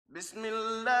بسم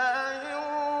الله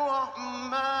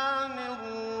الرحمن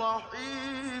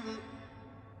الرحيم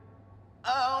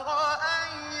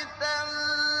أرأيت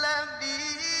الذي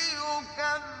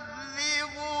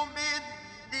يكذب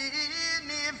بالدين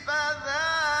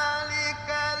فذلك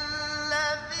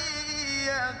الذي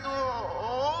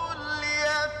يدعو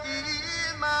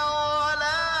اليتيم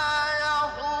ولا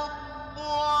يحض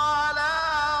على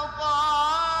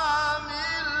طعام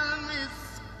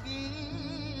المسكين.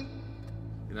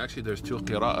 And actually there's two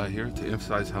qira'ah here to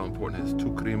emphasize how important it is.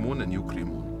 Tukrimun and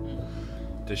yukrimun.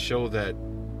 To show that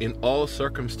in all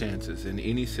circumstances, in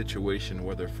any situation,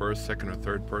 whether first, second, or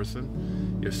third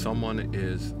person, if someone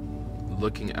is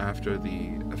looking after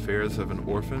the affairs of an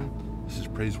orphan, this is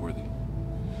praiseworthy.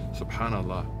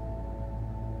 Subhanallah.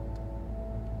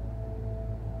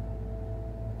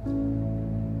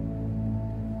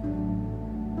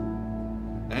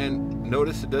 And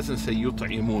notice it doesn't say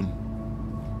yut'imun,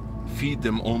 feed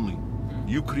them only.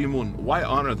 Yukrimun, why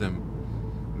honor them?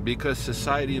 Because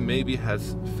society maybe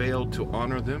has failed to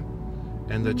honor them,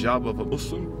 and the job of a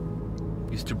Muslim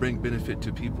is to bring benefit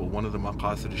to people. One of the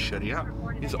maqasid al-sharia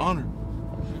is honor.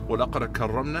 وَلَقَدْ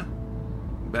كَرَّمْنَا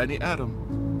بَنِي آدَمَ.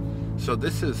 So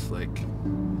this is like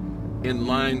in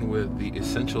line with the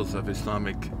essentials of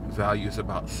Islamic values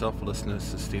about selflessness,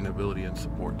 sustainability, and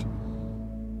support.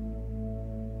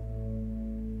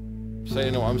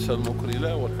 Sayyidu amsal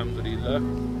mukrila walhamdulillah.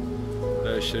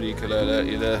 La sharika la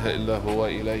ilaha illa huwa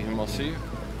ilayhi masir.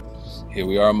 Here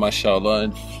we are, mashallah,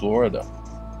 in Florida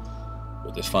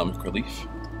with Islamic Relief,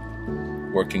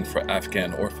 working for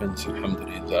Afghan orphans,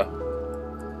 alhamdulillah.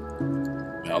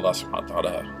 May Allah subhanahu wa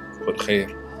ta'ala put khair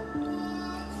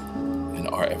in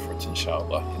our efforts,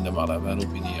 inshallah. Innama al-a'malu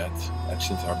binniyat.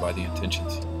 Actions are by the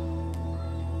intentions.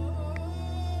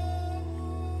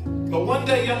 But one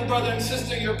day, young brother and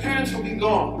sister, your parents will be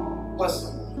gone. What's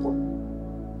important?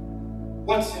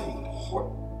 What's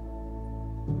important?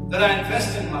 That I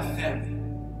invest in my family.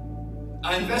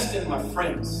 I invest in my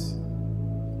friends.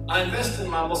 I invest in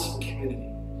my Muslim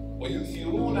community.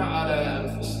 وَيُؤْثِرُونَ عَلَىٰ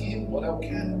أَنفُسِهِمْ وَلَوْ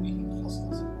كَانَ بِهِمْ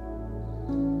خَصَاصَةٌ.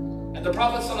 And the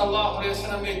Prophet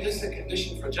ﷺ made this a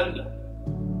condition for Jannah.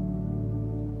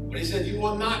 When he said, you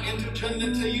will not enter Jannah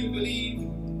until you believe,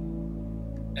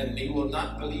 and you will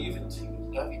not believe until you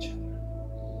love each other.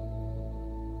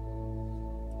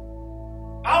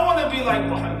 I want to be like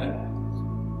Muhammad,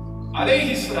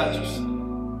 alayhi salatu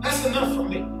wasalam. That's enough for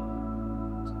me.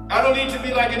 I don't need to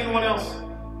be like anyone else.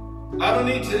 I don't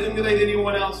need to emulate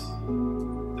anyone else.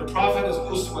 The Prophet is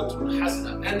uswatun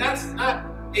hasana. And that's not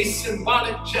a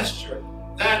symbolic gesture.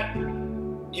 That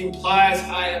implies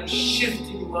I am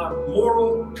shifting my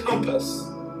moral compass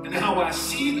and how I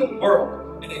see the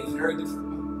world in a very different way.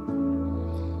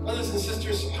 Brothers and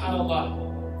sisters, subhanAllah,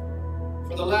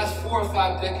 for the last 4 or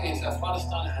 5 decades,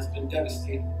 Afghanistan has been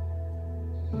devastated.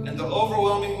 And the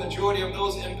overwhelming majority of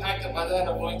those impacted by that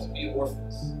are going to be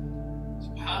orphans.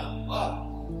 SubhanAllah.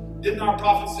 Didn't our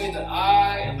Prophet say that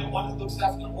I am the one who looks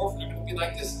after an orphan? I'm going to be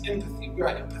like this empathy. We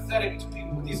are empathetic to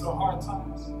people. These are hard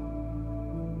times.